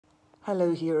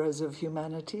Hello, heroes of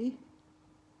humanity.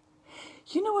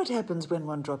 You know what happens when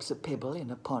one drops a pebble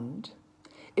in a pond?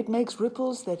 It makes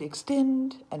ripples that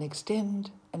extend and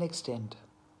extend and extend.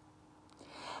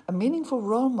 A meaningful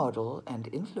role model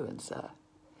and influencer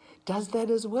does that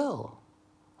as well.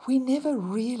 We never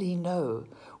really know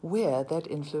where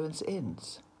that influence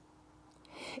ends.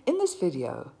 In this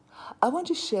video, I want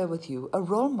to share with you a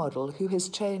role model who has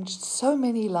changed so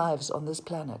many lives on this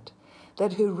planet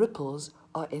that her ripples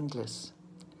are endless.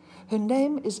 Her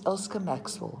name is Elske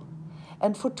Maxwell,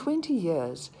 and for 20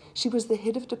 years she was the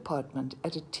head of department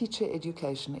at a teacher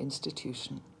education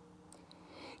institution.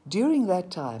 During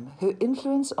that time, her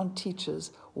influence on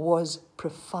teachers was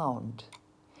profound,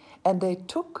 and they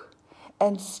took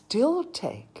and still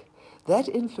take that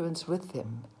influence with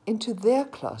them into their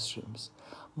classrooms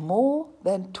more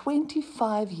than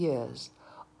 25 years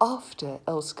after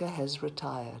Elske has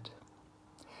retired.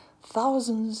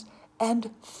 Thousands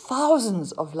and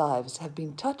thousands of lives have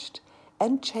been touched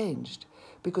and changed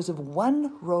because of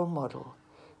one role model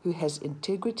who has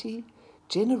integrity,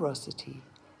 generosity,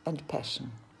 and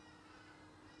passion.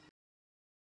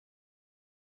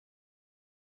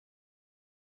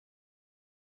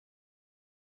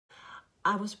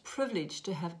 I was privileged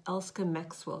to have Elske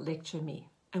Maxwell lecture me.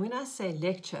 And when I say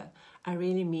lecture, I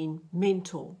really mean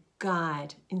mentor,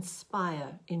 guide,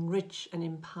 inspire, enrich, and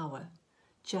empower,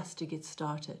 just to get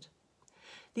started.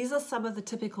 These are some of the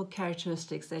typical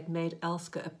characteristics that made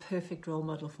Elske a perfect role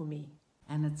model for me.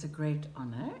 And it's a great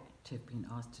honor to have been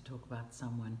asked to talk about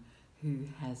someone who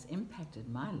has impacted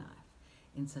my life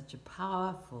in such a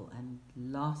powerful and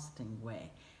lasting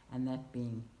way, and that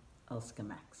being Elske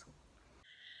Maxwell.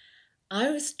 I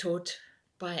was taught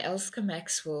by Elske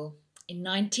Maxwell in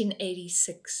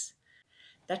 1986.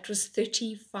 That was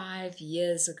 35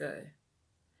 years ago.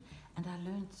 And I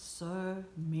learned so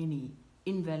many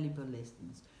invaluable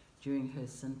lessons during her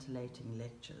scintillating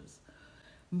lectures.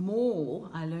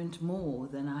 I learned more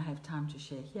than I have time to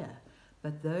share here,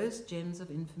 but those gems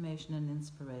of information and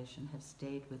inspiration have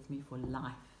stayed with me for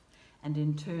life, and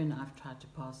in turn I've tried to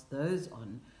pass those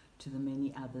on to the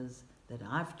many others that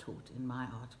I've taught in my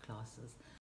art classes.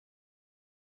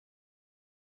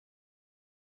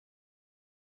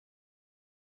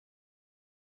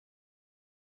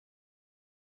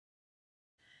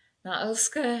 Now,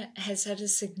 Elske has had a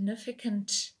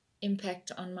significant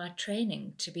impact on my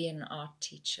training to be an art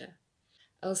teacher.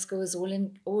 Elske was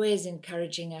always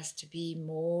encouraging us to be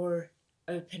more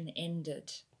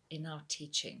open-ended in our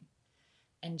teaching,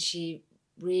 and she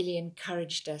really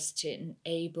encouraged us to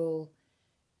enable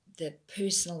the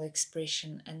personal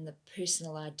expression and the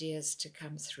personal ideas to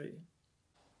come through.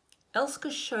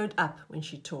 Elske showed up when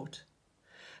she taught.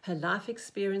 Her life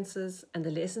experiences and the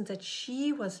lessons that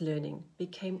she was learning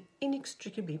became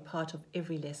inextricably part of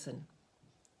every lesson.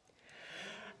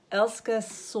 Elske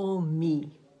saw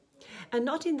me, and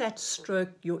not in that stroke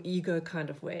your ego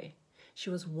kind of way. She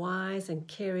was wise and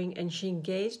caring, and she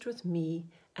engaged with me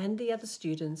and the other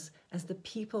students as the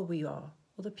people we are,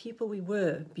 or the people we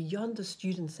were, beyond the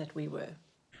students that we were.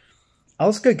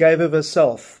 Elske gave of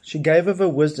herself, she gave of her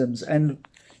wisdoms, and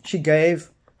she gave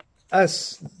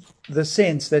us the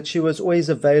sense that she was always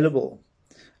available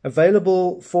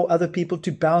for other people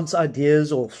to bounce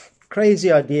ideas off,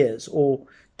 crazy ideas or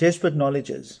desperate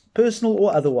knowledges, personal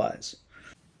or otherwise.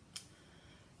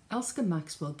 Elske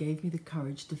Maxwell gave me the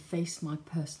courage to face my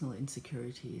personal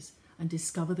insecurities and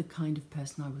discover the kind of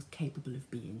person I was capable of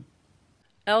being.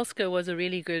 Elske was a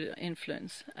really good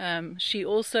influence. She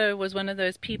also was one of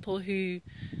those people who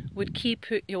would keep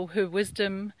her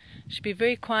wisdom. She'd be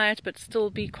very quiet but still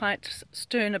be quite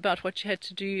stern about what she had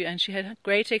to do, and she had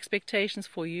great expectations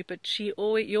for you, but you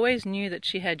always knew that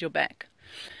she had your back.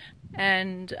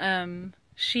 And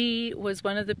she was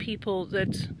one of the people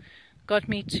that got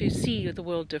me to see the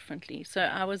world differently. So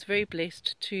I was very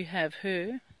blessed to have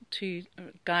her to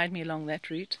guide me along that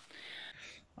route.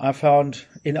 I found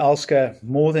in Elske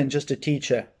more than just a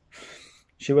teacher.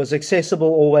 She was accessible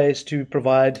always to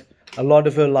provide a lot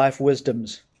of her life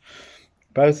wisdoms,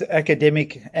 both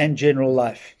academic and general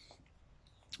life.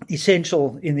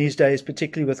 Essential in these days,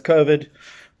 particularly with COVID,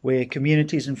 where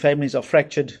communities and families are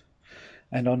fractured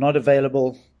and are not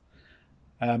available.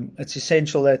 It's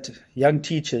essential that young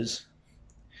teachers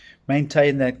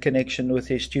maintain that connection with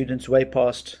their students way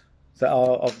past the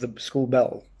hour of the school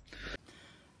bell.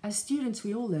 As students,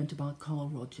 we all learnt about Carl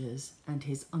Rogers and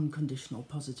his unconditional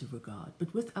positive regard,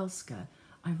 but with Elske,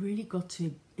 I really got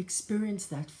to experience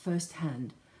that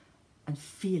firsthand and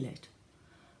feel it.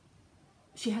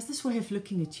 She has this way of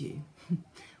looking at you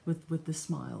with the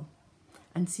smile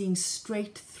and seeing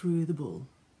straight through the bull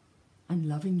and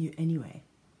loving you anyway.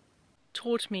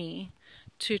 taught me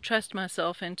to trust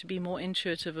myself and to be more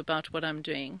intuitive about what I'm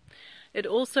doing. It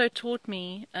also taught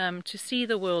me to see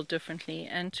the world differently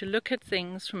and to look at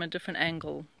things from a different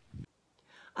angle.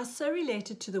 I so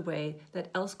related to the way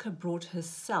that Elske brought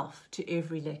herself to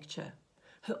every lecture,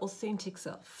 her authentic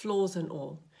self, flaws and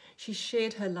all. She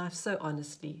shared her life so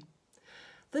honestly.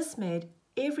 This made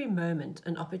every moment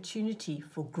an opportunity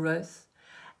for growth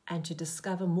and to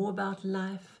discover more about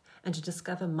life and to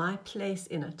discover my place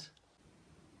in it.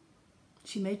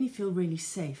 She made me feel really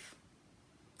safe,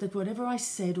 that whatever I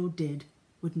said or did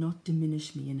would not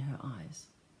diminish me in her eyes.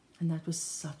 And that was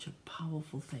such a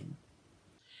powerful thing.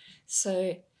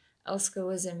 So Elske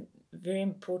was very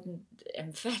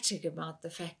emphatic about the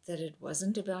fact that it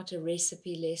wasn't about a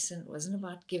recipe lesson, it wasn't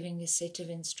about giving a set of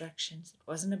instructions, it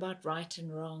wasn't about right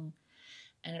and wrong,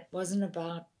 and it wasn't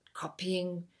about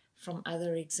copying from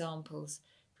other examples.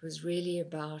 It was really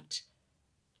about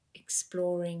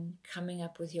exploring, coming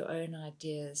up with your own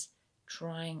ideas,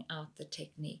 trying out the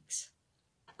techniques.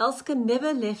 Elske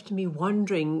never left me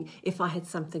wondering if I had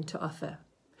something to offer,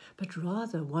 but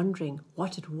rather wondering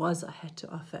what it was I had to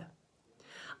offer.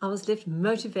 I was left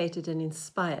motivated and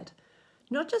inspired,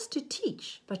 not just to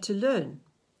teach, but to learn,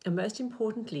 and most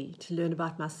importantly, to learn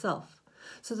about myself,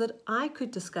 so that I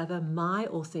could discover my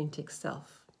authentic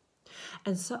self.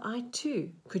 And so I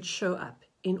too could show up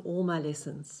in all my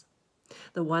lessons,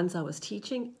 the ones I was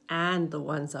teaching and the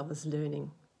ones I was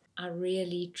learning. I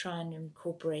really try and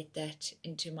incorporate that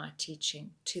into my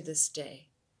teaching to this day.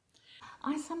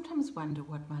 I sometimes wonder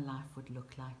what my life would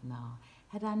look like now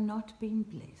had I not been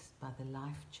blessed by the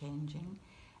life-changing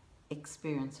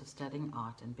experience of studying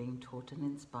art and being taught and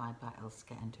inspired by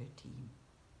Elske and her team.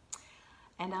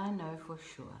 And I know for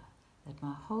sure that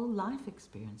my whole life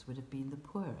experience would have been the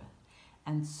poorer,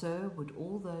 and so would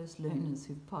all those learners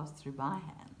who've passed through my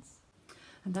hands.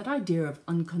 And that idea of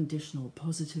unconditional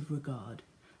positive regard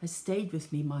has stayed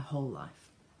with me my whole life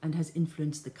and has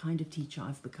influenced the kind of teacher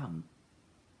I've become.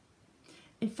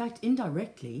 In fact,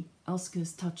 indirectly, Elske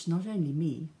has touched not only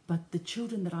me, but the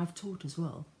children that I've taught as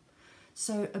well.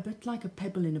 So, a bit like a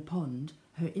pebble in a pond,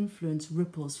 her influence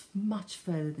ripples much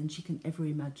further than she can ever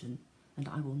imagine, and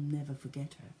I will never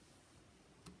forget her.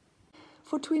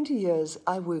 For 20 years,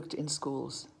 I worked in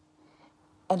schools,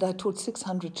 and I taught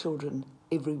 600 children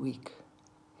every week.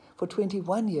 For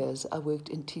 21 years, I worked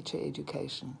in teacher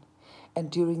education,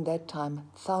 and during that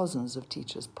time, thousands of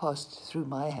teachers passed through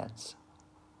my hands.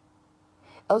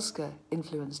 Elske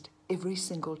influenced every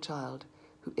single child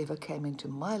who ever came into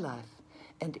my life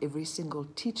and every single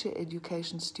teacher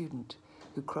education student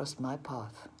who crossed my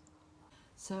path.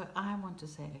 So I want to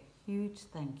say a huge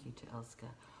thank you to Elske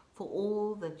for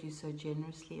all that you so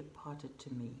generously imparted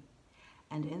to me.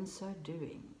 And in so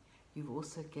doing, you've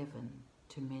also given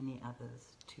to many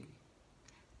others too.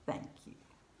 Thank you.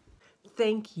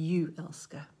 Thank you,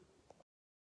 Elske.